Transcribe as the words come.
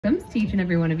Welcome to each and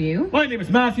every one of you. My name is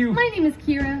Matthew. My name is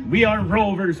Kira. We are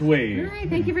Rover's Way. Hi,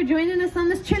 thank you for joining us on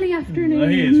this chilly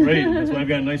afternoon. Hey, it's right. That's why I've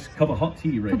got a nice cup of hot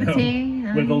tea right now. Tea,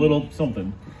 with a little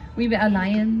something. Wee bit of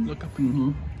lion. Look up.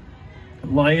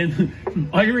 Lion,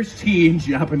 Irish tea and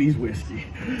Japanese whiskey.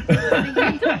 You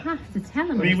don't have to tell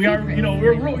them. I mean, we are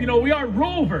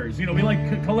rovers. You know, we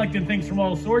like collecting things from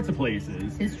all sorts of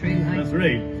places. It's true. That's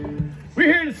right.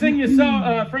 We're here to sing you,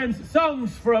 friends,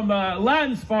 songs from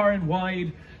lands far and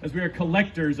wide, as we are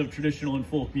collectors of traditional and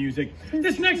folk music.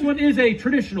 This next one is a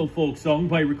traditional folk song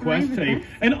by request,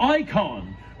 an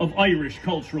icon of Irish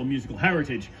cultural musical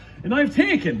heritage. And I've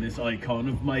taken this icon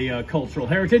of my cultural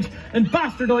heritage and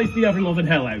bastardized the ever-loving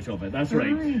hell out of it. That's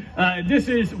right. This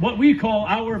is what we call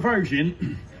our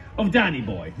version of Danny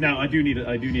Boy. Now, I do need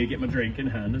to get my drink in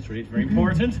hand. That's right. It's very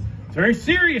important. It's a very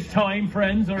serious time,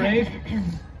 friends. All right.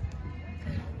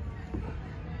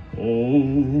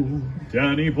 Oh,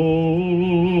 Danny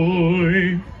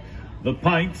Boy, the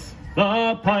pints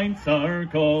are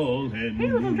calling.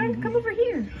 Hey, little drink, come over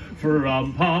here.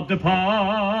 From pub to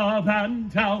pub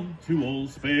and down to Old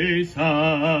Space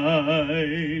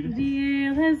Side. The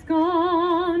ale has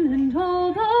gone and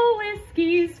all the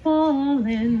whiskey's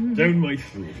fallen. Down my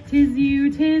throat. 'Tis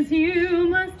you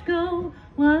must go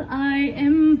while I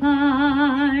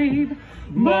imbibe.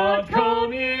 But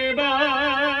come ye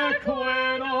back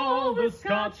when all the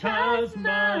Scotch has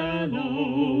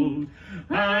mellowed,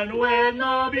 and when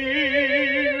the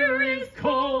beer is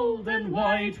cold and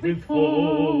white with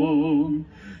foam,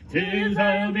 'tis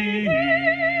I'll be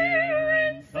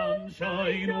here in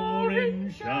sunshine or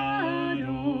in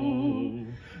shadow,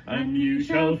 and you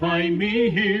shall find me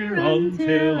here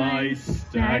until I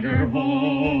stagger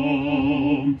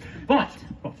home. But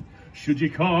should ye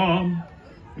come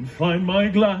and find my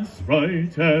glass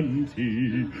right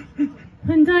empty,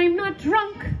 and I'm not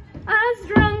drunk, as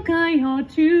drunk I ought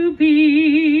to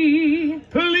be,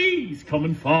 please come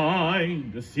and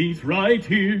find a seat right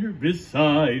here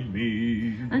beside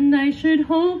me. And I should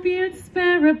hope you'd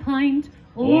spare a pint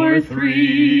or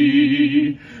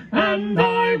three, and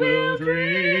I will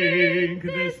drink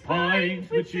this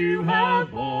pint which you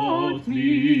have bought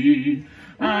me,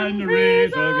 and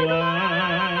raise a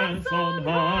glass on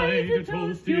high to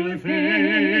toast your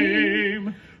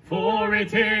fame, for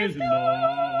it is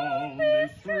known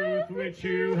this truth which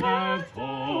you have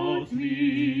taught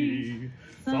me.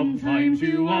 Sometimes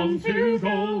you want to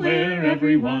go where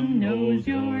everyone knows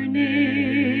your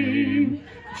name.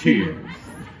 Cheers.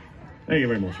 Thank you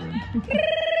very much, Ron.